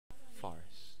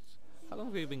long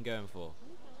have we been going for?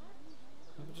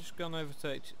 We've just gone over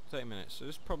 30 minutes, so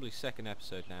this is probably second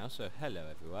episode now, so hello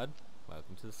everyone.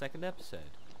 Welcome to the second episode.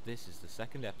 This is the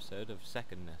second episode of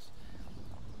Secondness.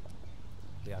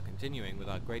 We are continuing with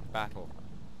our great battle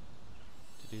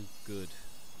to do good.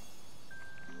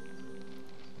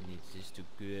 We need this to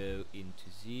grow into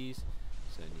these,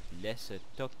 so I need lesser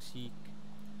toxic.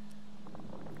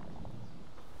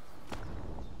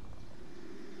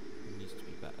 It needs to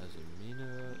be better as a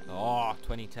mineral. Oh,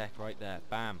 20 tech right there.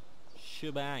 Bam.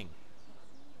 Shebang.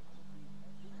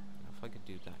 Now if I could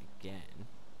do that again,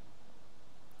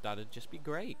 that'd just be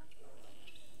great.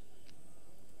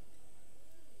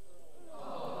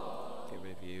 Get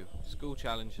rid of you. School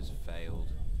challenge has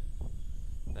failed.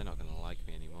 They're not going to like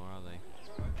me anymore, are they?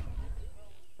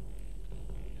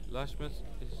 Lashmas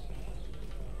is...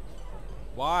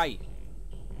 Why?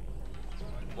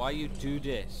 Why you do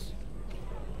this?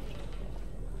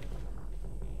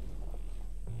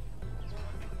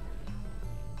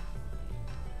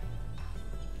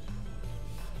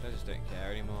 I just don't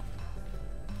care anymore.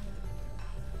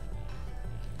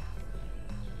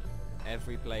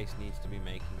 Every place needs to be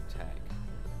making tech.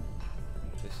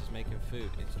 This is making food.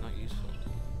 It's not useful.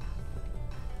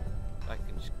 That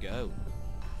can just go.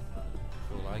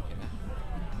 For all I care.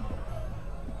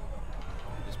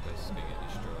 This place is going to get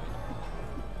destroyed.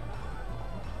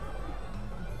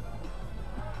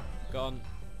 Gone.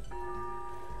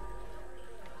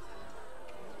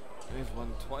 We've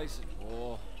won twice at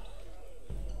war.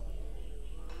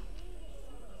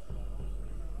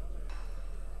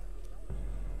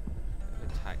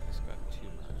 Attack this guy too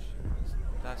much.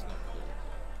 That's not cool.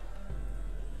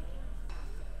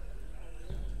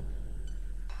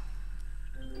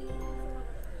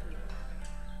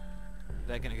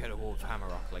 They're gonna go to war with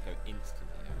Hammerrock like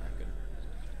instantly, I reckon.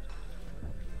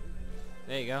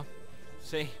 There you go.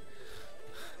 See?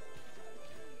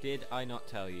 Did I not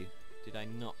tell you? Did I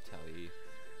not tell you?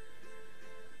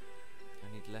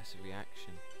 I need less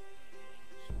reaction.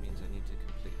 Which means I need to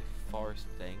complete the forest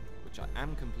thing, which I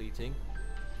am completing.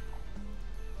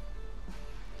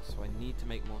 So I need to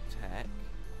make more tech.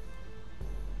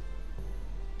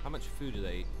 How much food are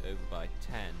they over by?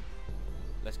 10.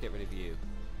 Let's get rid of you.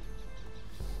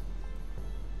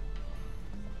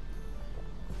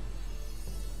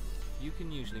 You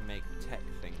can usually make tech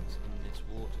things in this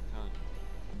water, can't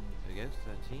you? There we go,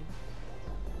 13.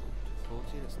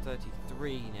 40, that's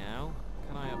 33 now.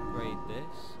 Can I upgrade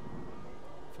this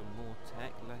for more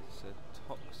tech, lesser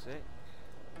toxic?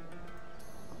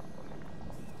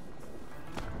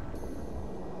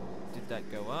 Did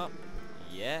that go up?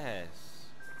 Yes.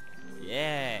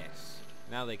 Yes.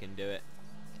 Now they can do it.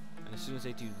 And as soon as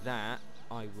they do that,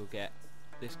 I will get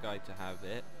this guy to have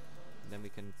it. And then we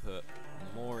can put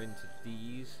more into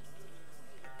these.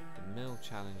 The mill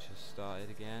challenge has started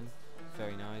again.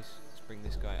 Very nice. Let's bring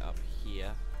this guy up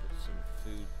here. Put some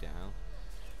food down.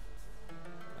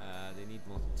 They need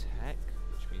more tech,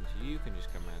 which means you can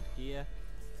just come around here.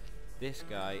 This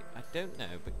guy, I don't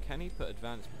know, but can he put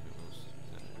advanced minerals?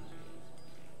 No.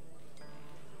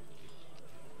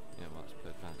 Yeah, let's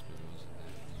put advanced minerals in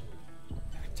there.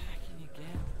 They're attacking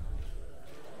again.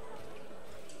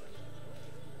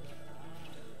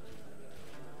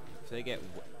 If they get...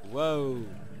 Whoa!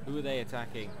 Who are they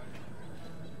attacking?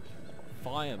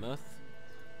 Firemouth?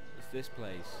 It's this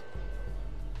place.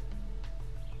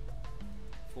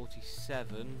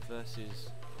 47 versus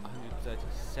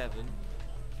 137.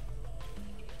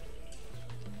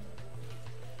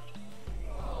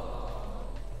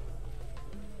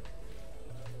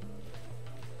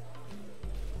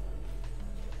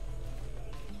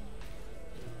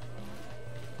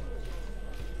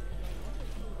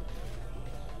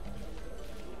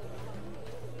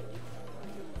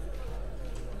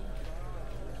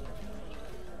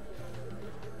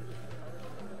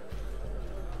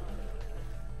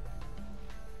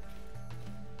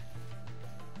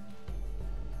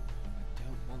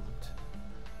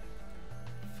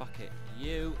 Fuck it.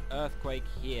 You, earthquake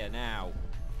here now.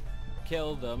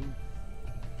 Kill them.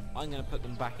 I'm going to put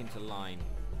them back into line.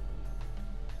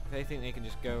 If they think they can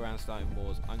just go around starting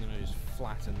wars, I'm going to just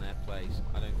flatten their place.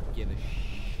 I don't give a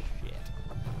shit.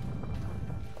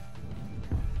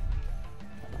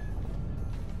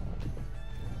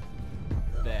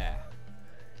 There.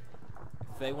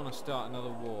 If they want to start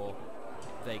another war,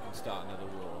 they can start another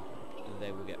war. And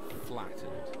they will get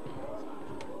flattened.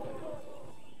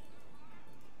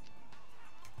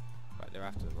 They're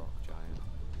after the rock giant.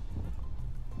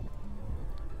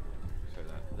 Throw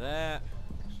that there.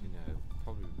 Actually, no.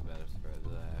 Probably better to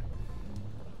throw there.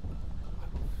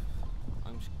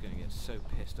 I'm just going to get so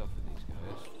pissed off with these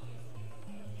guys.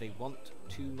 They want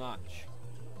too much.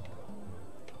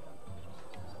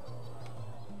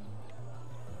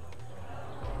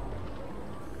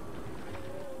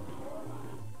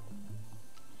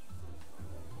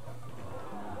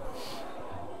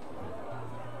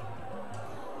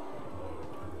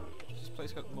 This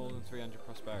place got more than 300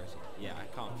 prosperity. Yeah, I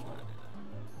can't find it.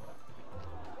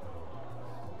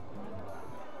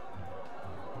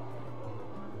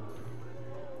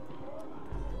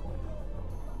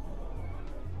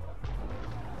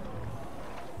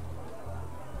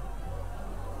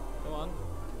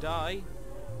 Die.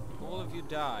 All of you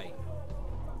die.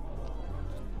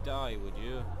 Just die, would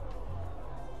you?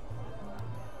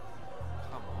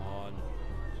 Come on.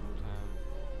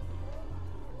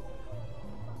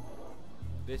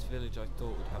 This village I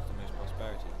thought would have the most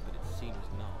prosperity, but it seems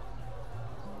not.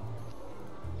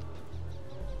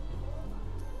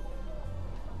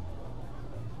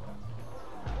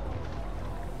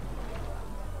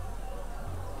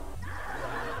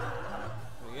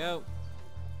 There we go.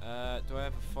 Do I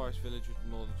have a forest village with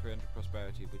more than 300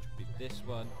 prosperity, which would be this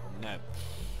one? No.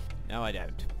 No, I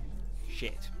don't.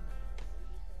 Shit.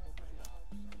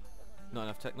 Not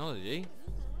enough technology?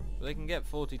 Well, they can get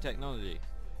 40 technology.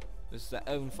 This is their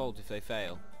own fault if they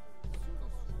fail.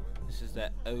 This is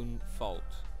their own fault.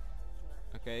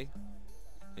 Okay?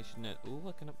 They should know. Ooh,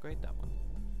 I can upgrade that one.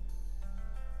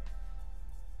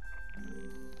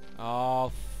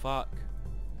 Oh, fuck.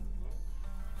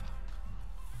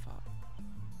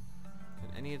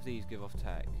 Any of these give off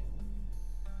tech?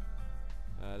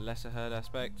 Lesser herd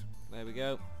aspect. There we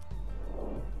go.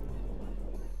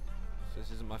 So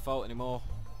this isn't my fault anymore.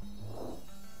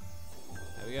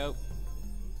 There we go.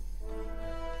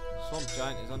 Swamp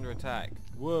giant is under attack.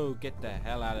 Whoa, get the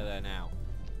hell out of there now.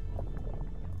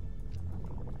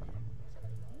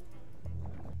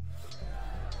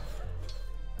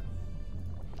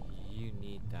 You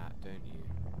need that, don't you?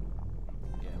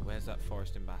 Yeah, where's that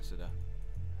forest ambassador?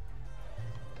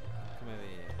 Come over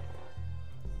here.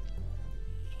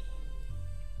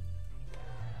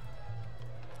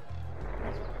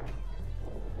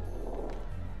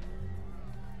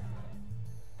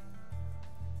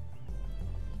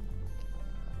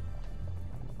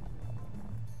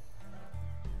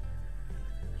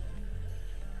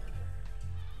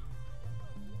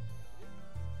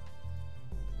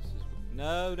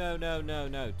 No, no, no, no,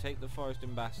 no. Take the forest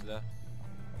ambassador.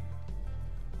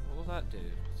 What will that do?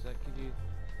 Does that give you...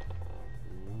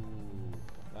 Ooh,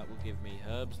 that will give me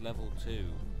herbs level 2.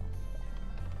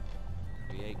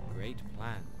 Create great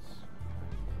plants.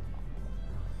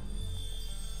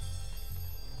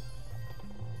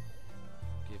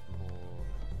 Give more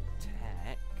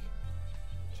tech,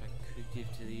 which I could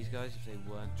give to these guys if they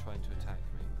weren't trying to attack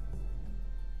me.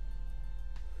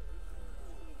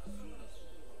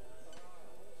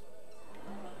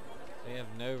 They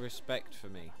have no respect for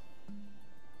me.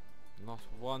 Not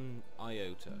one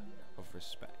iota of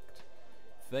respect.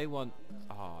 If they want...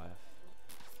 Ah,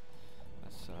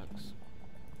 that sucks.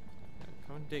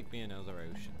 Come and dig me another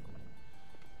ocean.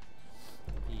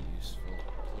 Be useful,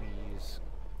 please.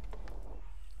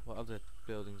 What other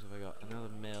buildings have I got? Another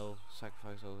mill,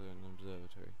 sacrifice altar, and an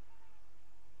observatory.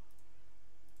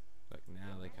 Look,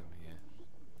 now they come here.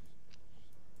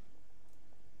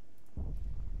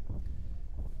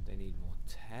 They need more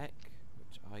tech,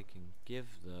 which I can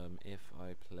give them if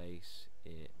I place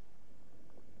it.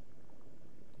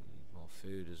 They need more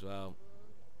food as well.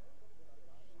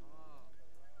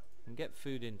 I can get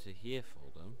food into here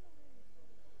for them.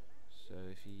 So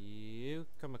if you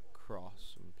come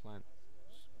across and plant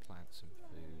some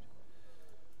food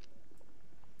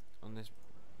on this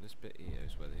bit here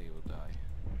is where he will die.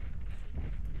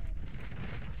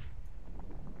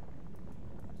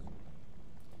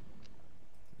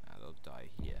 They'll die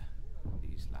here,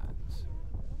 these lands.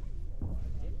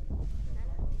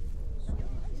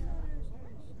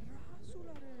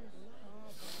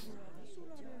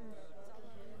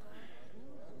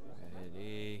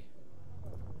 Steady.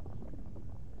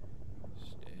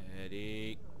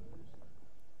 Steady.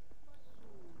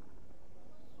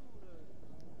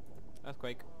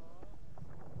 Earthquake.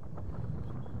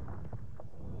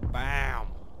 Bam!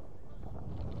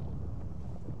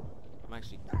 I'm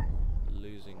actually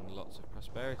losing lots of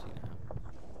prosperity now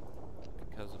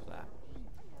because of that.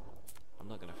 I'm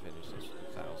not going to finish this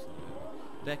with 1,000.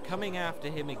 They're coming after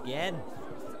him again.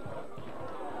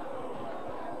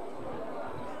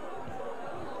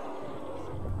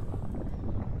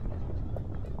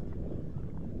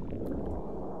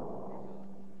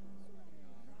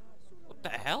 What the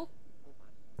hell?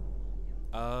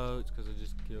 Oh, it's because I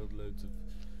just killed loads of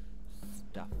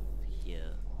stuff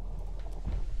here.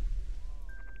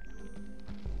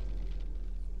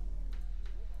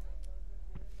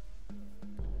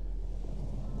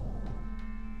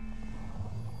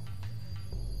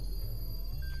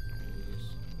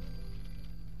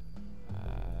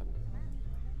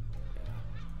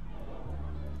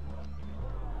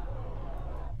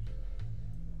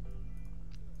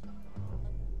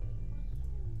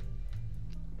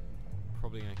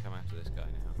 probably going to come after this guy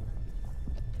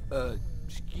now.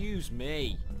 Excuse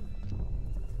me.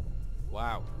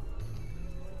 Wow.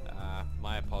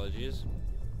 My apologies.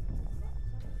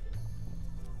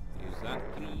 Use that,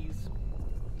 please.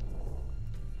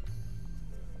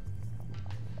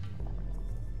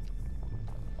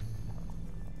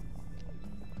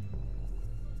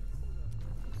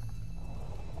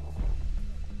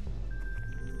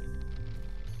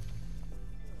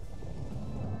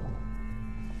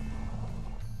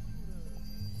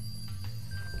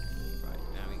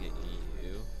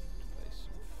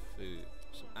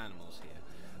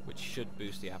 Which should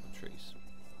boost the apple trees.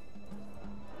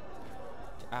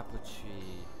 The apple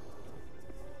tree.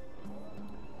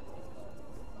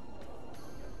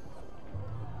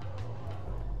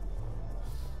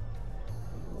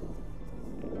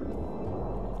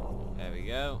 There we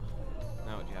go.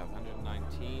 Now what do you have?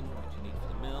 119. What do you need for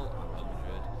the mill?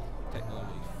 100.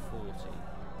 Technology 40.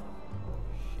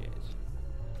 Shit.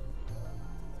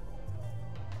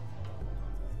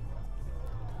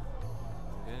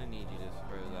 I'm gonna need you to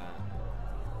throw that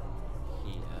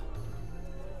here.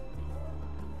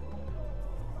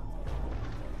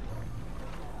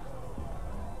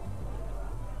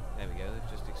 There we go,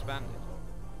 they've just expanded.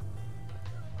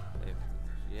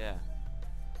 Yeah.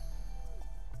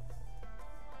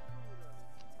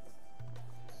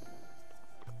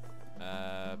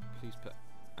 Please put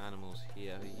animals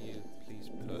here. You please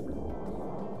put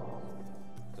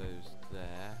those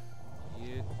there.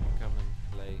 You come and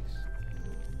place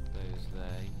those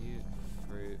there. You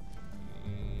fruit.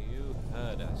 You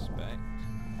herd aspect.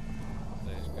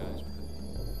 Those guys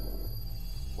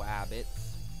put wabbits.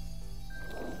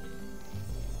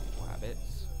 Wabbits.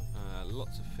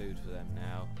 Lots of food for them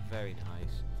now. Very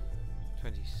nice.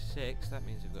 26. That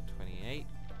means we've got 28.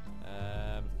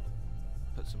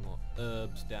 Put some more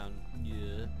herbs down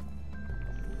here.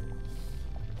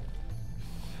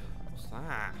 What's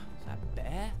that? Is that a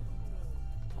bear?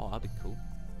 Oh, that'd be cool.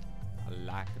 I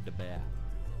like the bear.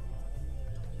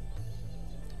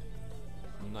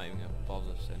 I'm not even going to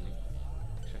bother sending.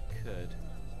 Actually, I could.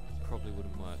 Probably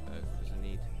wouldn't work though, because I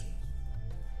need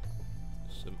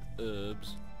some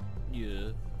herbs.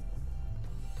 Yeah.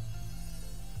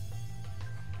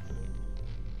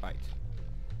 Right.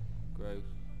 Growth.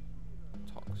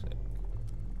 Toxic.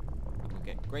 And we'll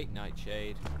get great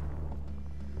nightshade.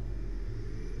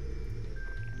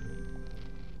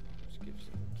 Which gives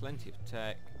them plenty of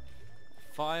tech.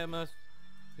 Firemouth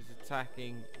is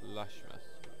attacking Lushmouth.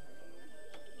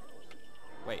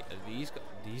 Wait, are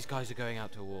these guys are going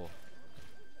out to war.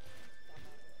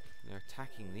 They're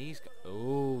attacking these guys.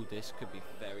 Oh, this could be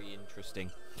very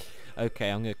interesting. Okay,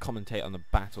 I'm going to commentate on the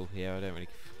battle here. I don't really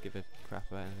give a crap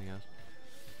about anything else.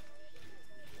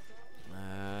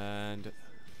 And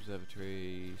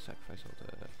observatory, sacrifice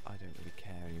altar. I don't really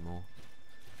care anymore.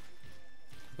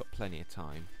 We've got plenty of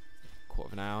time. Quarter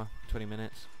of an hour, 20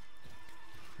 minutes.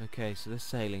 Okay, so they're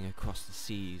sailing across the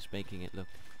seas, making it look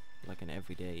like an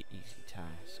everyday easy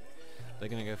task. They're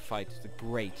going to go fight the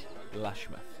great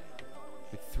Lushmouth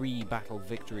with 3 battle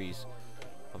victories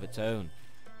of its own,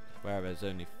 whereas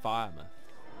only Firemouth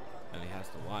only has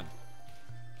the 1.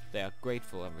 They are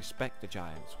grateful and respect the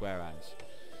giants, whereas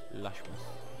Lushmouth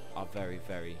are very,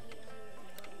 very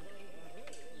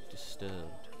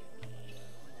disturbed.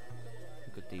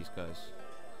 Look at these guys.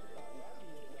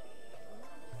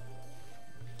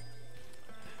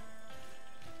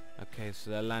 Okay, so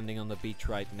they're landing on the beach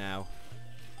right now.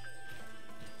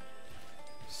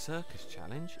 Circus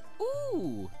challenge?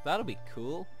 Ooh, that'll be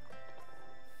cool.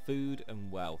 Food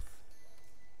and wealth.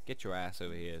 Get your ass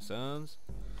over here, sons.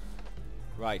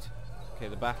 Right. Okay,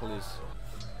 the battle is...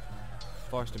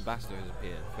 Forest Ambassador has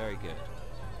appeared. Very good.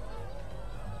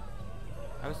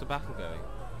 How's the battle going?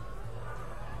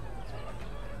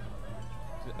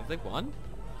 Have they won?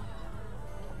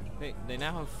 They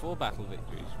now have 4 battle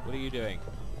victories. What are you doing?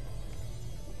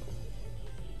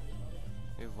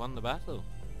 They've won the battle.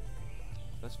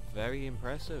 That's very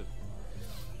impressive.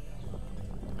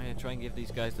 I'm going to try and give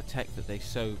these guys the tech that they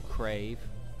so crave.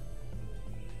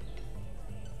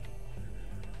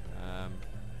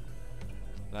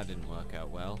 That didn't work out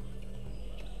well.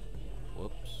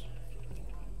 Whoops.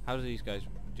 How do these guys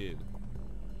do?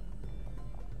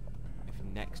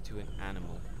 If next to an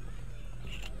animal.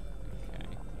 Okay.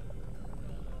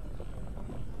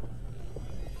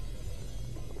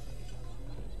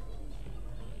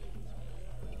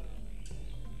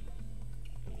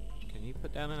 Can you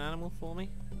put down an animal for me?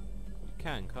 You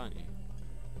can, can't you?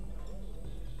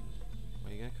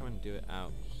 Well, you're going to come and do it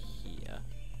out here.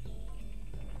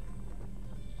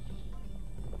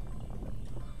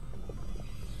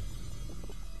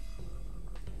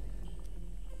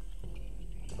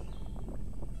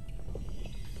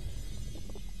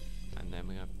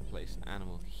 place an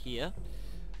animal here.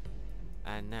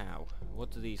 And now,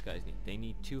 what do these guys need? They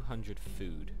need 200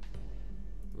 food.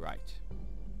 Right.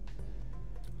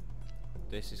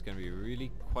 This is going to be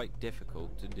really quite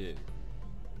difficult to do.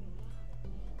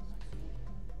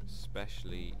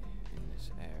 Especially in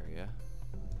this area.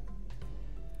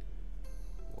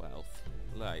 Wealth.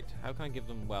 Right, how can I give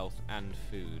them wealth and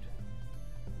food?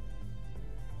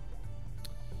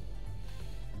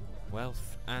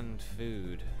 Wealth and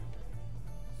food.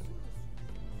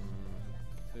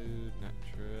 Food,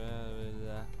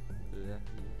 natural.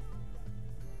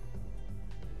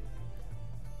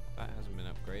 That hasn't been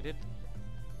upgraded.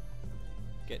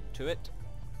 Get to it.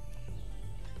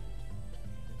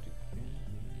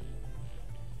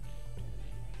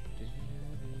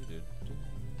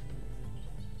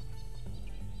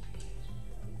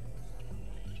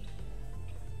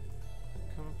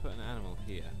 Come and put an animal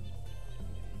here.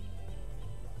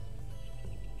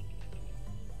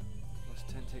 Plus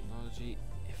 10 technology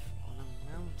if on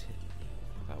a mountain.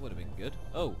 That would have been good.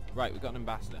 Oh, right, we've got an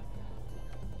ambassador.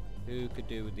 Who could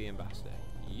do with the ambassador?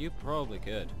 You probably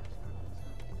could.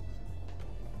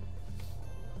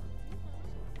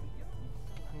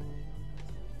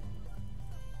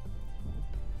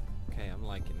 Okay, I'm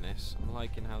liking this. I'm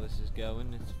liking how this is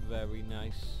going. It's very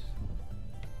nice.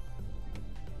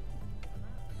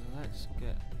 Let's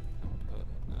get...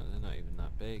 No, they're not even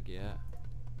that big yet.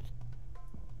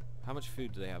 How much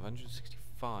food do they have?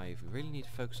 165. We really need to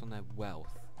focus on their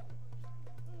wealth.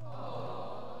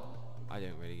 I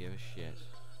don't really give a shit.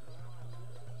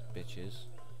 Bitches.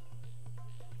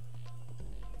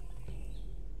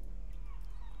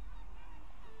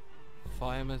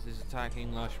 Firemouth is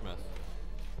attacking Lushmouth.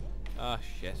 Ah,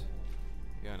 shit.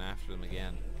 Going after them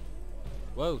again.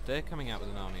 Whoa, they're coming out with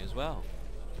an army as well.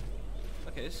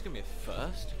 Okay, this is going to be a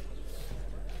first.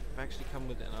 I've actually come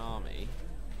with an army.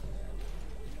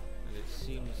 And it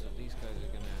seems that these guys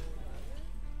are going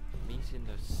to meet in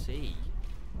the sea.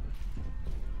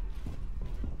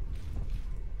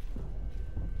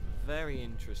 Very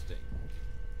interesting.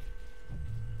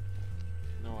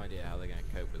 No idea how they're going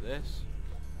to cope with this.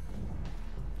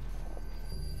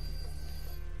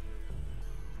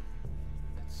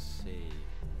 Let's see.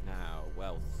 Now,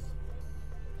 wealth.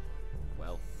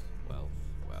 Wealth, wealth,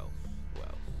 wealth,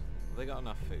 wealth. Have they got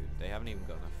enough food? They haven't even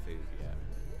got enough food yet.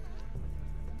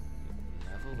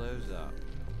 Level those up.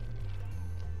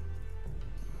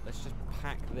 Let's just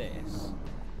pack this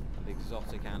with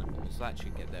exotic animals. That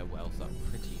should get their wealth up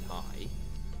pretty high.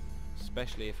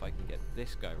 Especially if I can get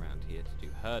this guy around here to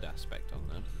do herd aspect on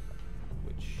them.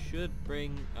 Which should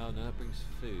bring... oh no, that brings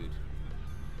food.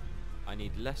 I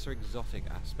need lesser exotic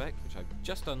aspect, which I've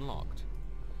just unlocked.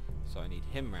 So I need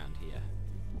him round here.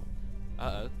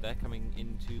 Uh-oh, they're coming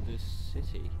into the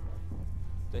city.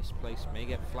 This place may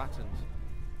get flattened.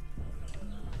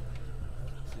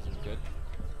 This isn't good.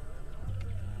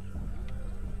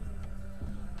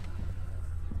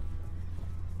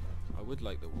 I would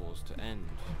like the wars to end.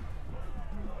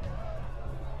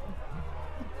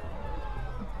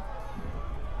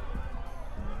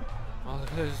 Oh,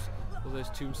 look at all those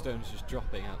tombstones just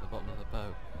dropping out the bottom of the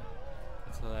boat.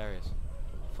 That's hilarious.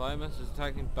 Firemouth is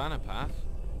attacking Bannerpath.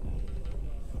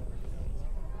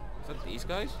 Is that these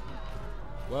guys?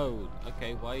 Whoa,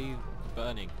 okay, why are you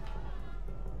burning?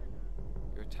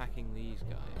 You're attacking these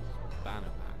guys,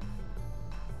 Bannerpath,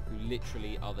 who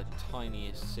literally are the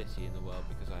tiniest city in the world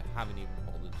because I haven't even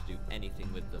bothered to do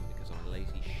anything with them because I'm a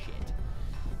lazy shit.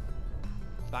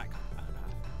 That kind of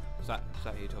Bannerpath. Is that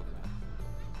who you're talking about?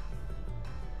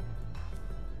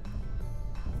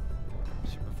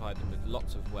 Should provide them with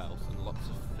lots of wealth and lots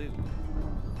of food.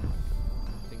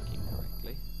 Thinking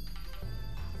correctly.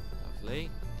 Lovely.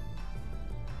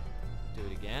 Do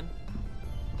it again.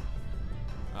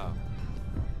 Oh.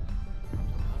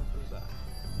 What was that?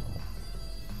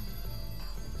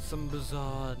 Some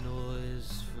bizarre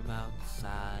noise from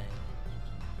outside.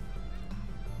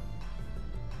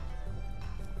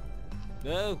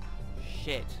 No!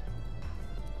 Shit.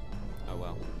 Oh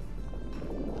well.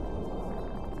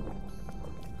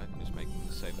 I can just make them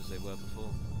the same as they were before.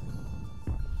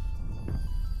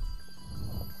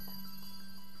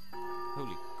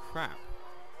 Holy crap.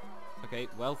 Okay,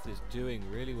 wealth is doing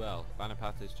really well.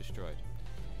 Bannerpath is destroyed.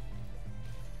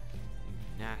 You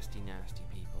nasty, nasty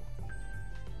people.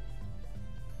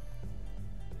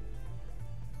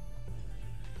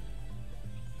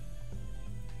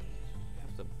 You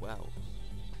have the wealth.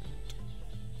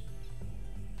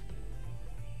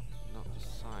 Not the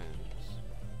science.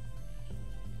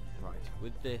 Right,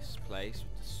 with this place,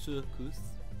 with the circus,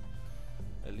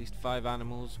 at least 5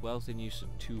 animals, wealth in use of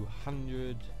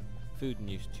 200, food in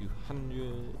use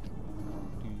 200,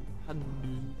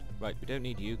 100. Right, we don't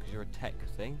need you because you're a tech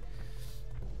thing.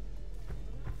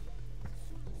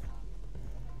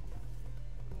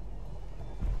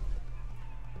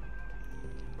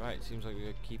 Right, seems like we're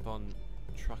going to keep on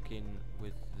trucking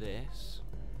with this.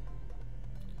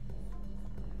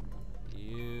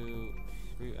 You...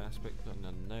 Fruit aspect put on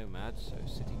a nomad, so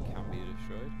city can be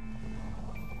destroyed.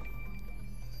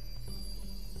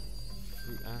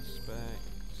 Fruit aspect.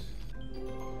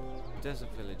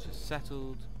 Desert village is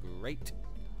settled. Great.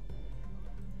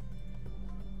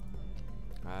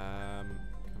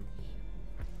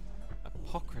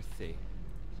 Apocryphy.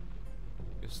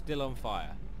 You're still on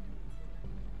fire.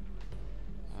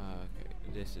 Okay,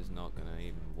 this is not gonna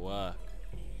even work.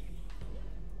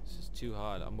 This is too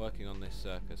hard. I'm working on this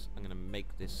circus. I'm gonna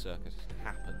make this circus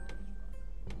happen.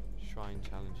 Shrine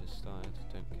challenges started.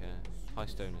 Don't care. High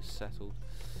stone is settled.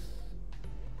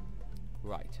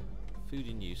 Right. Food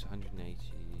in use 180.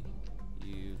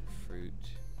 You fruit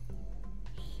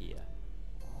here.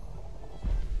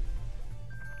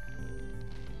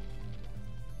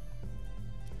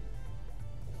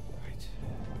 Right.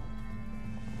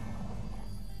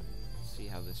 Let's see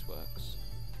how this works.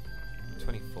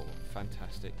 24.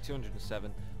 Fantastic.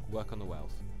 207. Work on the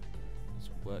wealth. Let's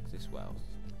work this wealth.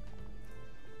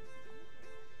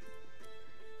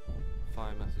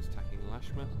 Firemouth is attacking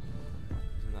Lashmouth.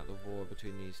 Isn't that the war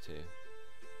between these two?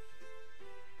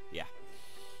 Yeah.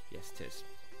 Yes, it is.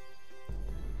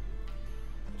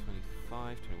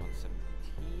 25, 21,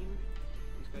 17.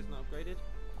 These guys not upgraded?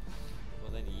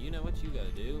 Well then, you know what you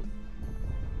gotta do.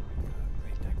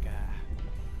 Upgrade that guy.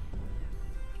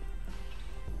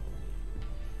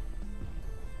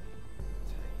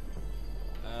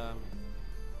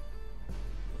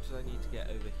 What do I need to get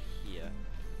over here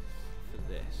for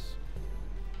this?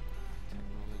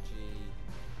 Technology,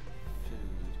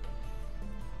 food.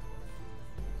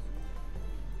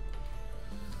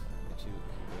 The two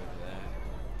can go over there.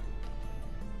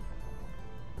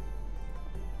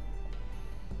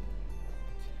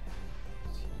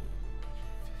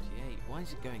 Why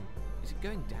is it going? Is it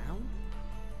going down?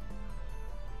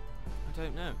 I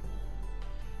don't know.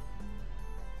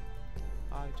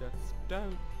 I just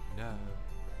don't know.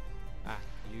 Ah,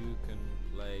 you can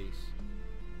place.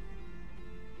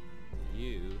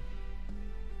 You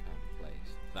can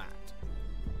place that.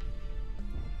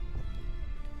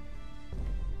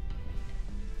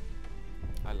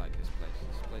 I like this place.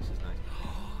 This place is nice.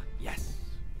 Yes!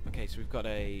 Okay, so we've got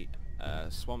a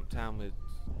swamp town with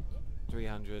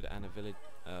 300 and a village,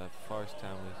 forest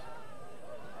town with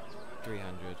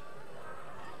 300.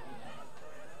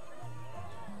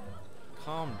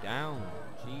 Calm down,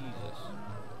 Jesus.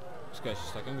 This guy's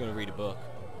just like, I'm gonna read a book.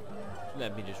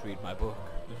 Let me just read my book.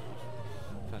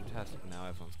 Fantastic, now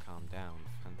everyone's calmed down.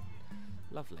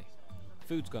 Lovely.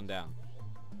 Food's gone down.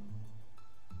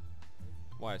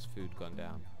 Why has food gone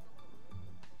down?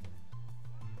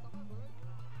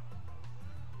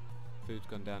 Food's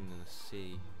gone down in the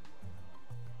sea.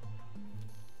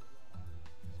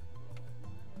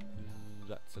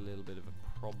 That's a little bit of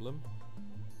a problem.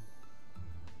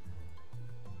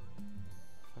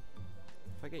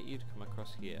 If I get you to come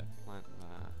across here, plant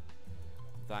that.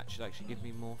 That should actually give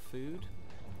me more food.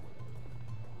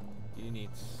 You need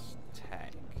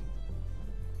stack.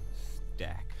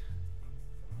 Stack.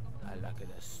 I like it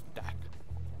a stack.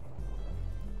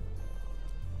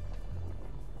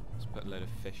 Let's put a load of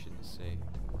fish in the sea.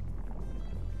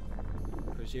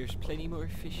 Because there's plenty more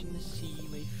fish in the sea,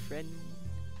 my friend.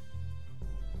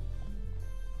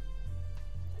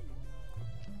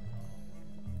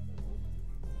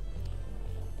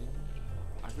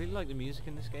 I really like the music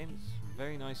in this game. It's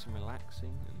very nice and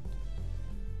relaxing and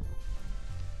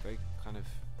very kind of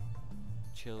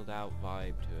chilled out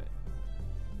vibe to it.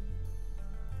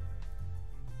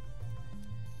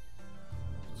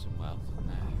 Put some wealth in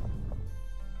there.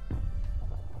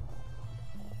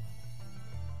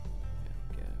 There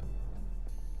we go.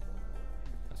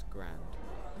 That's grand.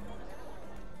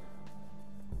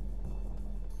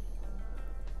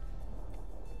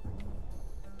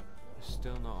 We're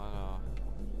still not at our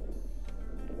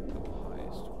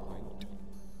highest point.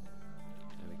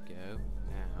 There we go.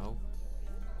 Now,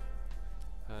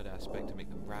 herd aspect to make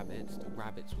them rabbits. The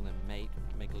rabbits will then mate,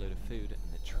 make a load of food,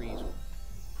 and the trees will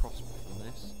prosper from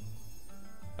this.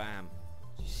 Bam!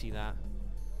 Did you see that?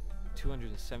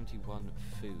 271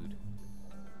 food.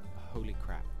 Holy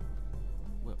crap.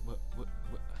 What,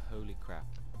 holy crap.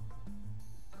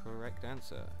 Correct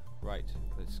answer. Right,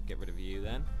 let's get rid of you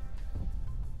then.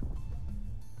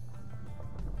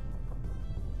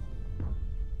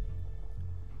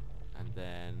 And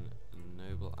then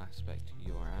noble aspect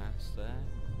your ass there.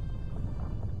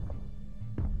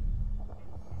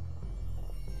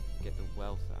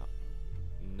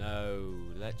 No,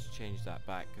 let's change that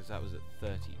back because that was at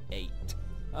 38.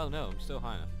 Oh no, I'm still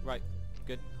high enough. Right,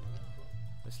 good.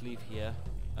 Let's leave here.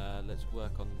 Let's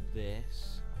work on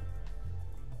this.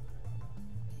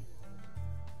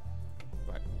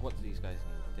 Right, what do these guys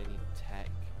need? They need tech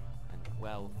and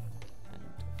wealth and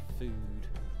food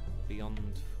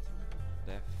beyond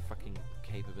their fucking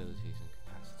capabilities and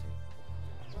capacity.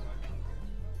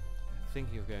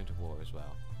 Thinking of going to war as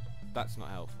well. That's not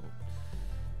helpful.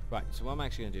 Right, so what I'm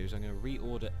actually going to do is I'm going to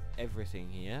reorder everything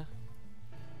here.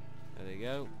 There they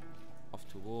go. Off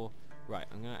to war. Right,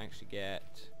 I'm going to actually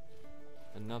get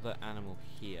another animal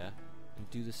here and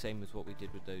do the same as what we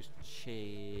did with those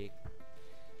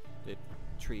the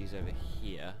trees over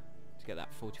here to get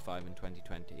that 45 in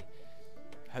 2020.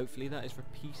 Hopefully that is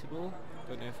repeatable.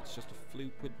 Don't know if it's just a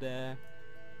fluke with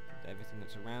everything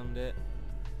that's around it.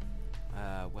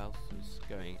 Wealth is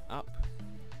going up.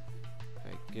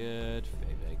 Very good,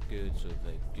 very, very good, so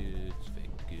very good, very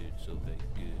good, so very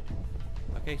good.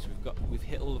 Okay, so we've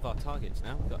hit all of our targets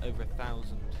now. We've got over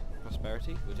 1,000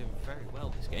 prosperity. We're doing very well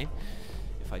this game,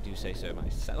 if I do say so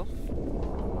myself.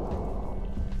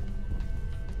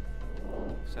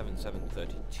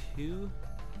 7,732.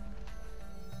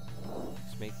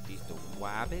 Let's make these the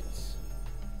wabbits.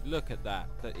 Look at that.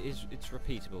 It's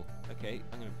repeatable. Okay,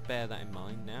 I'm going to bear that in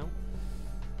mind now.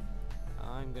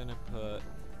 I'm going to put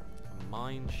a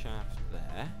mine shaft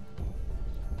there.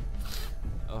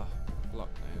 Oh, block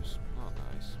those. Not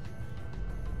nice.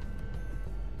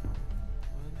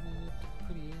 The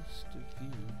prettiest of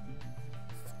you.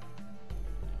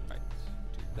 Right,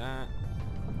 do that.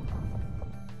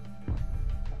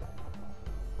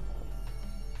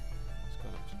 It's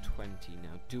gone up to 20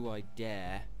 now. Do I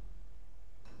dare?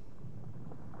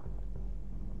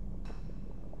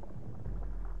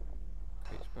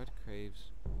 Spread craves.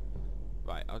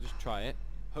 Right, I'll just try it.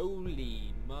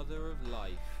 Holy mother of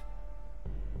life.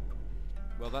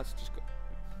 Well, that's just got...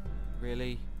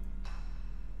 Really?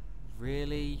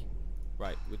 Really?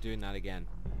 Right, we're doing that again.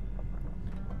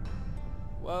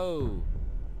 Whoa!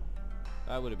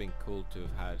 That would have been cool to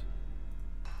have had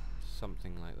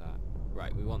something like that.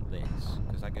 Right, we want this,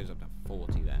 because that goes up to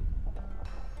 40 then.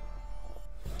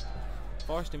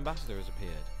 Forest Ambassador has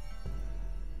appeared.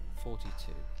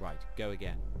 42. Right, go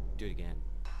again. Do it again.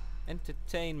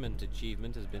 Entertainment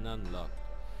achievement has been unlocked.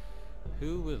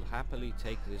 Who will happily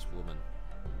take this woman?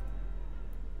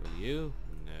 Will you?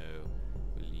 No.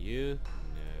 Will you?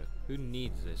 No. Who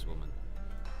needs this woman?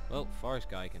 Well, forest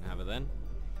guy can have her then.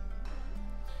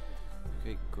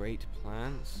 Okay, great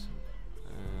plants.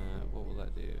 What will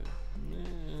that do?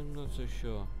 I'm not so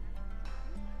sure.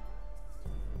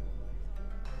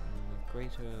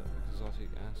 Greater exotic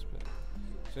aspect.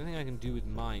 Is there anything I can do with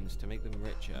mines to make them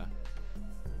richer?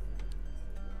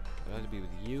 Would it either be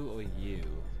with you or you?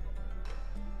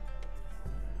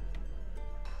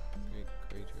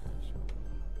 Greater aspect.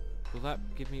 Will that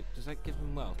give me... Does that give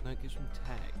them wealth? No, it gives them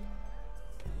tech.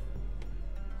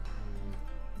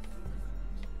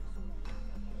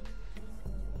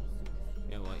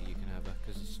 You know what? You can have her,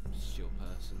 because it's your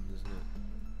person, isn't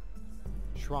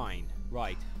it? Shrine.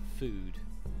 Right. Food.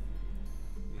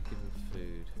 You give them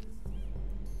food.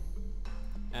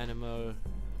 Animal.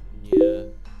 Yeah.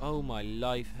 Oh my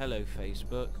life. Hello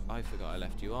Facebook. I forgot I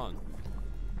left you on.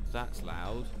 That's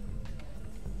loud.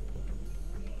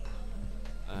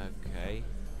 Okay.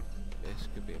 This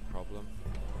could be a problem.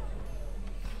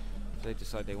 If they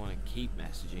decide they want to keep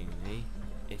messaging me,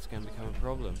 it's going to become a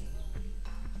problem.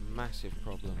 Massive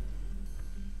problem.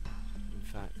 In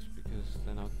fact, because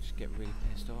then I'll just get really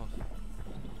pissed off.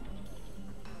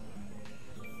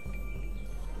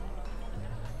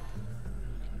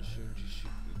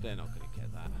 They're not going to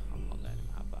get that. I'm not letting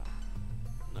them have that.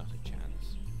 Not a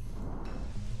chance.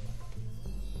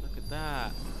 Look at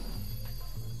that.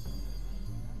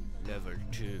 Level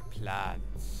 2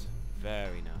 plants.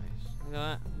 Very nice. Look at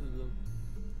that.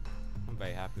 I'm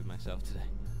very happy with myself today.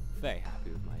 Very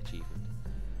happy with my achievement.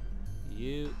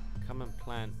 You come and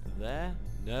plant there.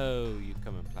 No, you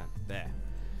come and plant there.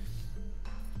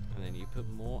 And then you put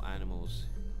more animals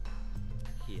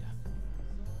here.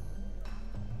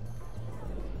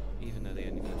 Even though they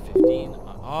only put 15.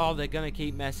 Oh, they're going to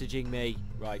keep messaging me.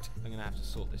 Right, I'm going to have to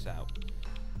sort this out.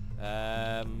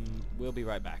 We'll be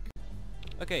right back.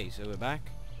 Okay, so we're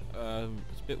back. It's a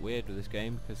bit weird with this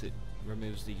game because it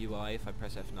removes the UI if I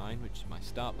press F9, which is my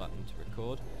start button to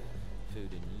record. Food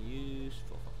in use.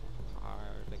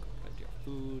 They got plenty of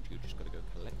food. You just got to go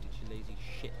collect it, you lazy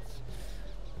shits.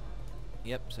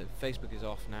 Yep, so Facebook is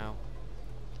off now.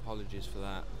 Apologies for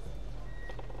that.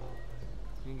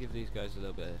 We can give these guys a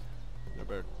little bit of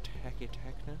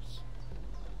techness,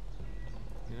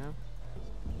 you know?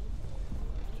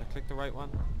 click the right one?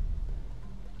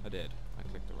 I did. I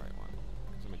clicked the right one.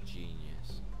 Because I'm a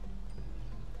genius.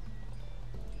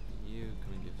 You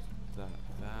come and give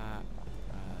that.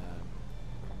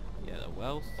 Yeah, the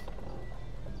wealth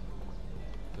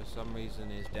for some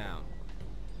reason is down.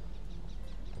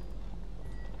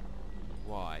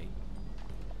 Why?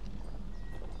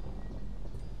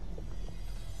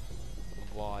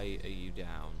 Why are you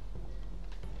down?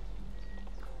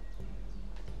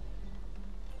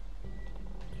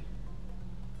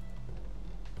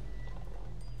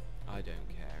 I don't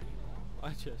care anymore.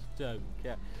 I just don't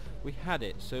care. We had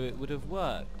it, so it would have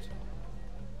worked.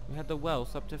 We had the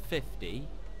wealth up to 50.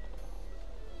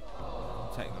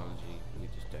 Technology we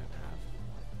just don't have.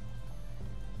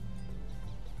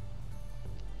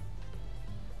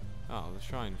 Oh, the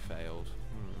shrine failed.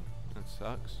 That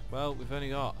sucks. Well, we've only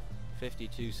got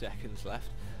 52 seconds left.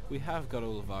 We have got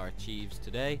all of our achieves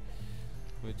today,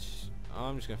 which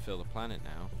I'm just going to fill the planet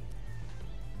now.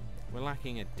 We're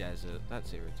lacking a desert.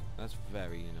 That's irritating. That's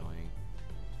very annoying.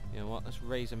 You know what? Let's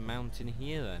raise a mountain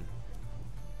here then.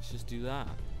 Let's just do that.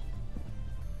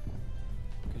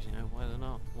 Because, you know, why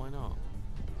not? Why not?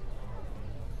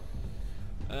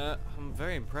 I'm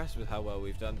very impressed with how well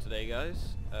we've done today,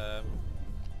 guys.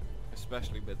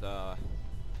 Especially with our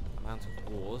amount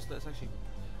of wars. There's actually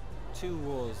 2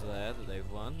 wars there that they've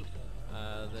won.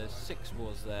 There's 6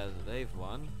 wars there that they've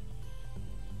won.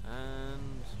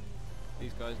 And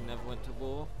these guys never went to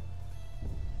war.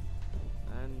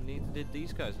 And neither did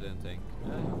these guys, I don't think.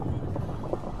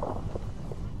 No.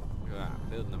 Look at that,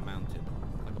 building a mountain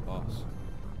like a boss.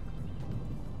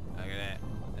 Look at it.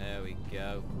 There we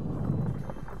go.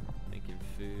 Making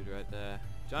food right there.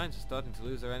 Giants are starting to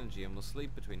lose their energy and will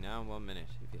sleep between now and 1 minute.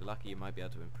 If you're lucky, you might be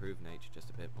able to improve nature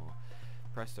just a bit more.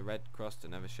 Press the red cross to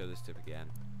never show this tip again.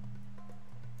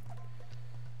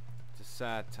 It's a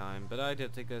sad time, but I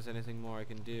don't think there's anything more I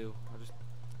can do. I'll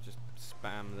just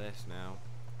spam this now.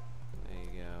 There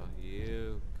you go.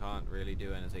 You can't really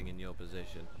do anything in your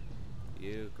position.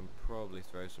 You can probably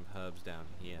throw some herbs down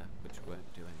here, which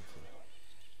won't do anything.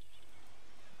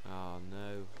 Oh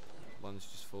no, one's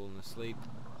just fallen asleep.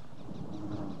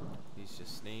 He's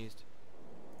just sneezed.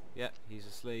 Yeah, he's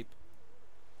asleep.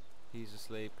 He's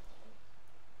asleep.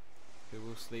 Who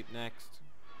will sleep next?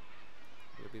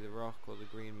 Will it be the rock or the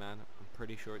green man? I'm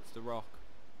pretty sure it's the rock.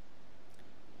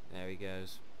 There he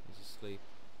goes. He's asleep.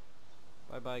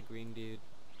 Bye bye, green dude.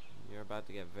 You're about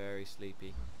to get very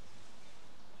sleepy.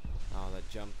 Oh, that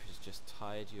jump has just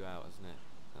tired you out, hasn't it?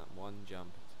 That one jump,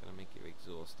 it's gonna make you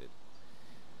exhausted.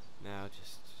 Now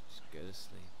just go to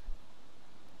sleep.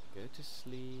 Go to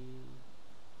sleep.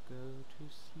 Go to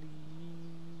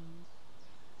sleep.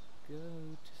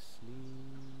 Go to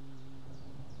sleep.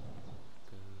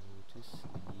 Go to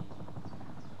sleep.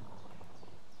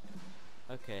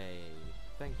 Okay,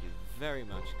 thank you very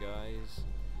much, guys.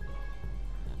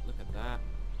 And look at that.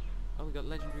 Oh, we got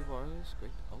legendary warriors.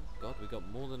 Great. Oh god, we got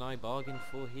more than I bargained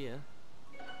for here.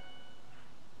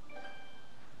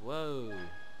 Whoa.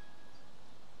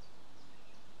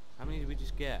 How many did we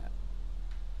just get?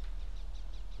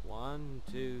 1,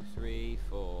 2, 3,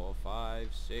 4, 5,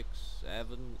 6,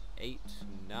 7, 8,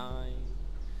 9.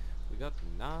 We got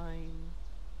 9.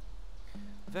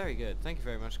 Very good. Thank you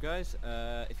very much, guys.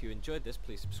 If you enjoyed this,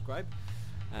 please subscribe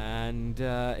and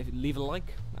leave a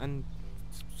like, and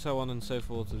so on and so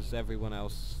forth as everyone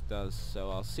else does.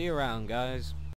 So I'll see you around, guys.